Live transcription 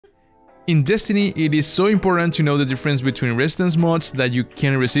In Destiny, it is so important to know the difference between resistance mods that you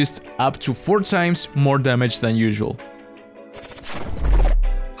can resist up to 4 times more damage than usual.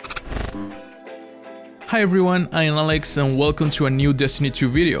 Hi everyone, I'm Alex and welcome to a new Destiny 2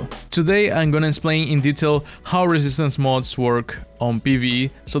 video. Today I'm gonna explain in detail how resistance mods work on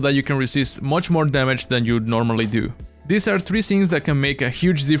PvE so that you can resist much more damage than you normally do. These are 3 things that can make a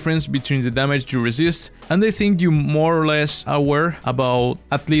huge difference between the damage you resist, and I think you more or less aware about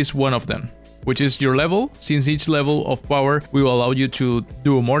at least one of them, which is your level, since each level of power will allow you to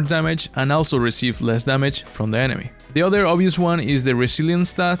do more damage and also receive less damage from the enemy. The other obvious one is the resilience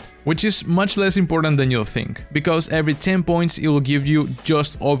stat, which is much less important than you'll think, because every 10 points it will give you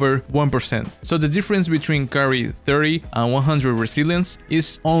just over 1%. So the difference between carry 30 and 100 resilience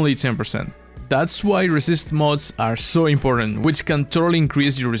is only 10%. That's why resist mods are so important, which can totally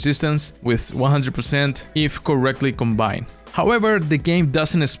increase your resistance with 100% if correctly combined. However, the game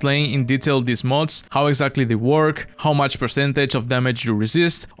doesn't explain in detail these mods, how exactly they work, how much percentage of damage you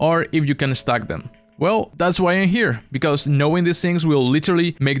resist, or if you can stack them. Well, that's why I'm here, because knowing these things will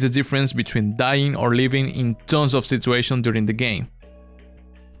literally make the difference between dying or living in tons of situations during the game.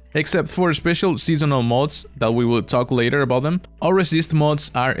 Except for special seasonal mods that we will talk later about them, all resist mods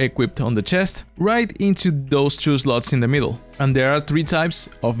are equipped on the chest, right into those 2 slots in the middle. And there are 3 types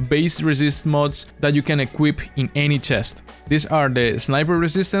of base resist mods that you can equip in any chest. These are the sniper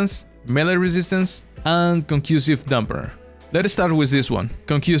resistance, melee resistance, and concussive dampener. Let's start with this one,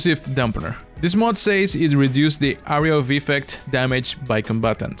 Concussive Dampener. This mod says it reduces the area of effect damage by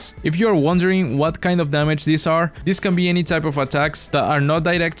combatants. If you are wondering what kind of damage these are, this can be any type of attacks that are not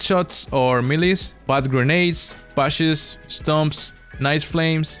direct shots or melees, but grenades, pushes, stomps, night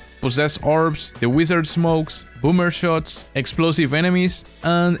flames, possessed orbs, the wizard smokes, boomer shots, explosive enemies,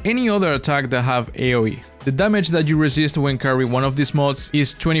 and any other attack that have AoE. The damage that you resist when carrying one of these mods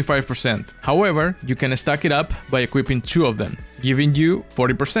is 25%. However, you can stack it up by equipping 2 of them, giving you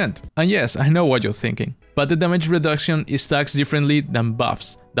 40%. And yes, I know what you're thinking, but the damage reduction is stacked differently than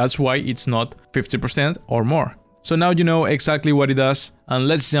buffs. That's why it's not 50% or more. So now you know exactly what it does, and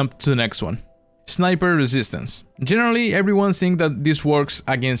let's jump to the next one. Sniper resistance. Generally, everyone thinks that this works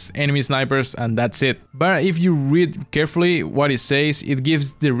against enemy snipers and that's it. But if you read carefully what it says, it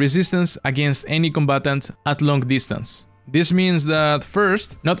gives the resistance against any combatant at long distance. This means that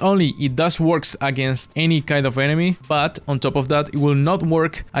first, not only it does works against any kind of enemy, but on top of that, it will not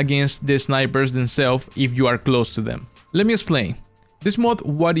work against the snipers themselves if you are close to them. Let me explain. This mod,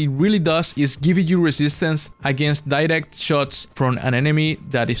 what it really does is give you resistance against direct shots from an enemy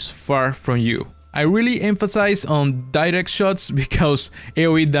that is far from you. I really emphasize on direct shots because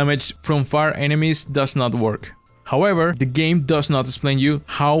AoE damage from far enemies does not work. However, the game does not explain you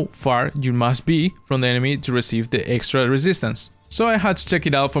how far you must be from the enemy to receive the extra resistance. So I had to check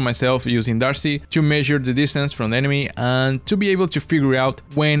it out for myself using Darcy to measure the distance from the enemy and to be able to figure out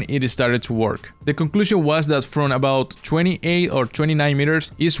when it started to work. The conclusion was that from about 28 or 29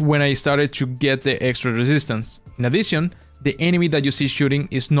 meters is when I started to get the extra resistance. In addition, the enemy that you see shooting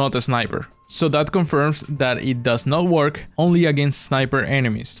is not a sniper. So that confirms that it does not work only against sniper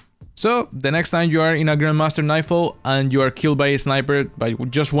enemies. So, the next time you are in a Grandmaster Nightfall and you are killed by a sniper by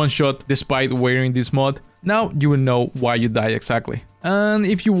just 1 shot despite wearing this mod, now you will know why you died exactly. And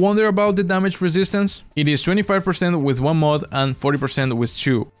if you wonder about the damage resistance, it is 25% with 1 mod and 40% with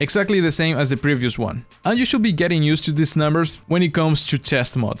 2, exactly the same as the previous one. And you should be getting used to these numbers when it comes to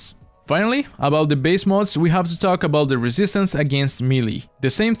chest mods. Finally, about the base mods, we have to talk about the resistance against melee. The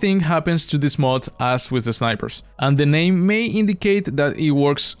same thing happens to this mod as with the snipers, and the name may indicate that it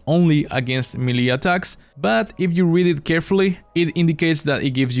works only against melee attacks, but if you read it carefully, it indicates that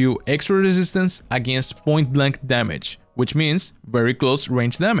it gives you extra resistance against point-blank damage, which means very close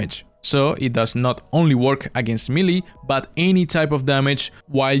range damage. So it does not only work against melee, but any type of damage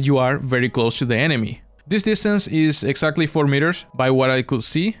while you are very close to the enemy. This distance is exactly 4 meters by what I could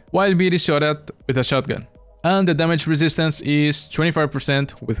see while being shot at with a shotgun. And the damage resistance is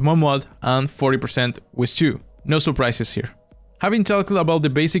 25% with 1 mod and 40% with 2. No surprises here. Having talked about the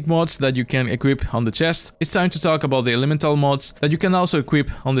basic mods that you can equip on the chest, it's time to talk about the elemental mods that you can also equip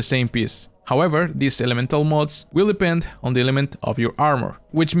on the same piece. However, these elemental mods will depend on the element of your armor,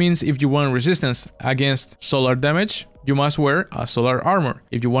 which means if you want resistance against solar damage, you must wear a solar armor.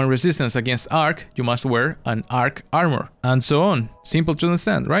 If you want resistance against arc, you must wear an arc armor, and so on. Simple to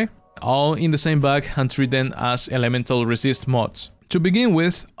understand, right? All in the same bag and treat them as elemental resist mods. To begin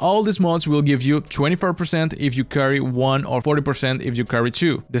with, all these mods will give you 24% if you carry 1 or 40% if you carry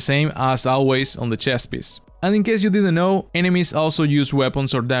 2, the same as always on the chest piece. And in case you didn't know, enemies also use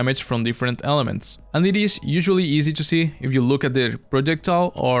weapons or damage from different elements. And it is usually easy to see if you look at their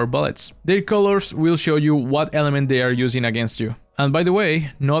projectile or bullets. Their colors will show you what element they are using against you. And by the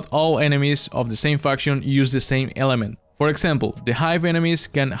way, not all enemies of the same faction use the same element. For example, the Hive enemies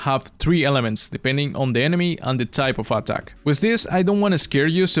can have 3 elements depending on the enemy and the type of attack. With this, I don't want to scare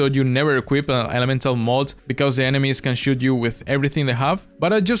you so you never equip an elemental mod because the enemies can shoot you with everything they have,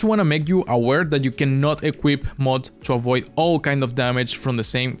 but I just want to make you aware that you cannot equip mod to avoid all kind of damage from the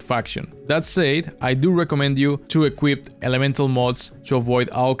same faction. That said, I do recommend you to equip elemental mods to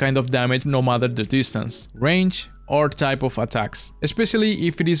avoid all kind of damage no matter the distance, range, or type of attacks, especially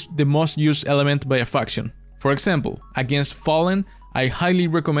if it is the most used element by a faction. For example, against Fallen, I highly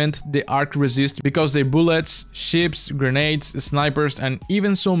recommend the arc resist because their bullets, ships, grenades, snipers, and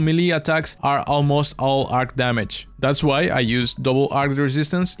even some melee attacks are almost all arc damage. That's why I use double arc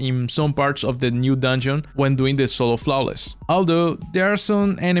resistance in some parts of the new dungeon when doing the solo flawless. Although there are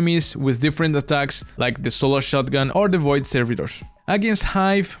some enemies with different attacks like the solo shotgun or the void servitors. Against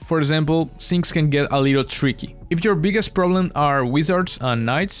Hive, for example, things can get a little tricky. If your biggest problem are wizards and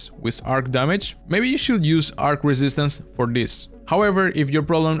knights with arc damage, maybe you should use arc resistance for this. However, if your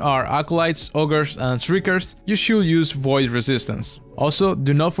problem are acolytes, ogres, and shriekers, you should use void resistance. Also,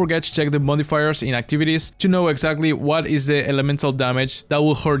 do not forget to check the modifiers in activities to know exactly what is the elemental damage that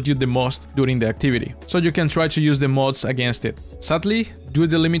will hurt you the most during the activity, so you can try to use the mods against it. Sadly, due to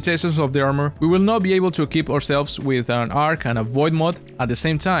the limitations of the armor, we will not be able to equip ourselves with an arc and a void mod at the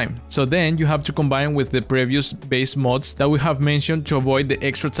same time, so then you have to combine with the previous base mods that we have mentioned to avoid the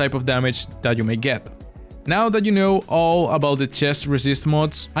extra type of damage that you may get. Now that you know all about the chest resist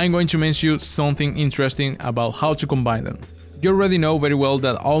mods, I'm going to mention something interesting about how to combine them. You already know very well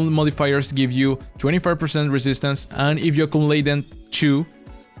that all modifiers give you 25% resistance, and if you accumulate them 2,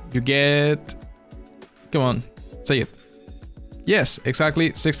 you get... Come on, say it. Yes,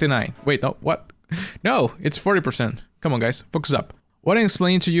 exactly 69. Wait, no, what? No, it's 40%. Come on guys, focus up. What I'm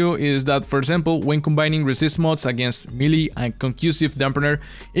explaining to you is that, for example, when combining resist mods against melee and Concussive Dampener,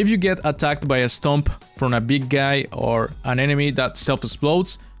 if you get attacked by a stomp from a big guy or an enemy that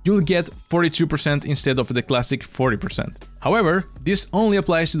self-explodes, you'll get 42% instead of the classic 40%. However, this only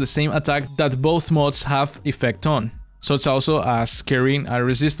applies to the same attack that both mods have effect on, such also as carrying a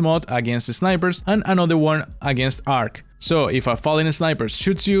resist mod against the snipers and another one against arc. So if a fallen sniper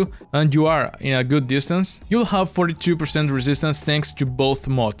shoots you and you are in a good distance, you'll have 42% resistance thanks to both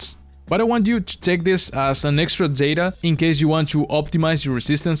mods. But I want you to take this as an extra data in case you want to optimize your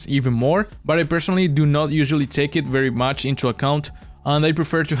resistance even more, but I personally do not usually take it very much into account, and I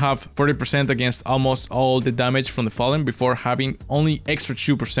prefer to have 40% against almost all the damage from the fallen before having only extra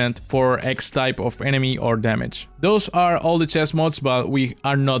 2% for X type of enemy or damage. Those are all the chest mods, but we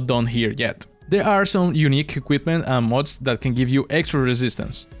are not done here yet. There are some unique equipment and mods that can give you extra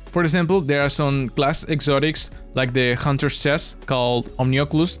resistance. For example, there are some class exotics like the Hunter's Chest called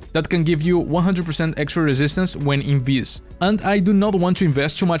Omnioculus that can give you 100% extra resistance when in Vs. And I do not want to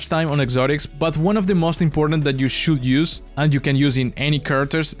invest too much time on exotics, but one of the most important that you should use, and you can use in any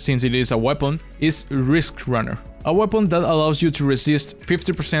characters since it is a weapon, is Risk Runner. A weapon that allows you to resist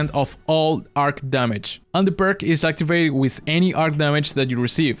 50% of all arc damage. And the perk is activated with any arc damage that you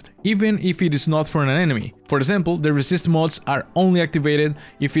received, even if it is not from an enemy. For example, the resist mods are only activated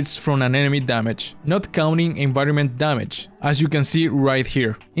if it's from an enemy damage, not counting environment damage, as you can see right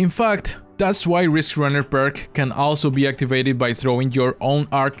here. In fact, that's why Risk Runner perk can also be activated by throwing your own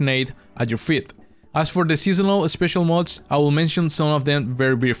arc nade at your feet. As for the seasonal special mods, I will mention some of them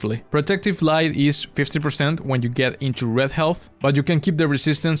very briefly. Protective Light is 50% when you get into red health, but you can keep the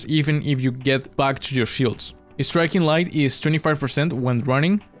resistance even if you get back to your shields. Striking Light is 25% when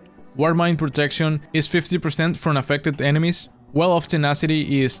running. Warmind Protection is 50% from affected enemies. Well of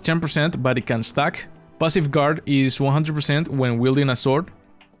Tenacity is 10% but it can stack. Passive Guard is 100% when wielding a sword.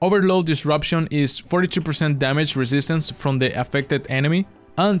 Overload Disruption is 42% damage resistance from the affected enemy.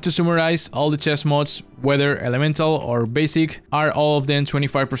 And to summarize, all the chest mods, whether elemental or basic, are all of them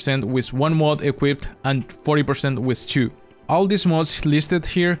 25% with one mod equipped and 40% with 2. All these mods listed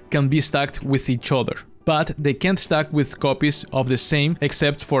here can be stacked with each other, but they can't stack with copies of the same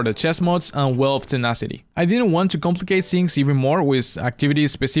except for the chest mods and Well of Tenacity. I didn't want to complicate things even more with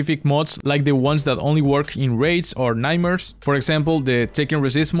activity-specific mods like the ones that only work in raids or nightmares. For example, the Taken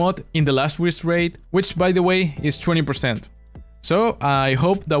Resist mod in the Last Wish raid, which by the way is 20%. So I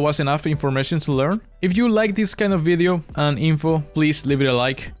hope that was enough information to learn. If you like this kind of video and info, please leave it a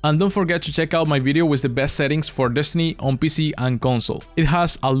like. And don't forget to check out my video with the best settings for Destiny on PC and console. It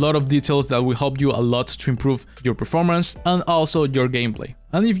has a lot of details that will help you a lot to improve your performance and also your gameplay.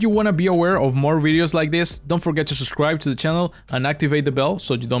 And if you want to be aware of more videos like this, don't forget to subscribe to the channel and activate the bell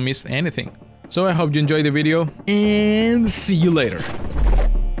so you don't miss anything. So I hope you enjoyed the video and see you later.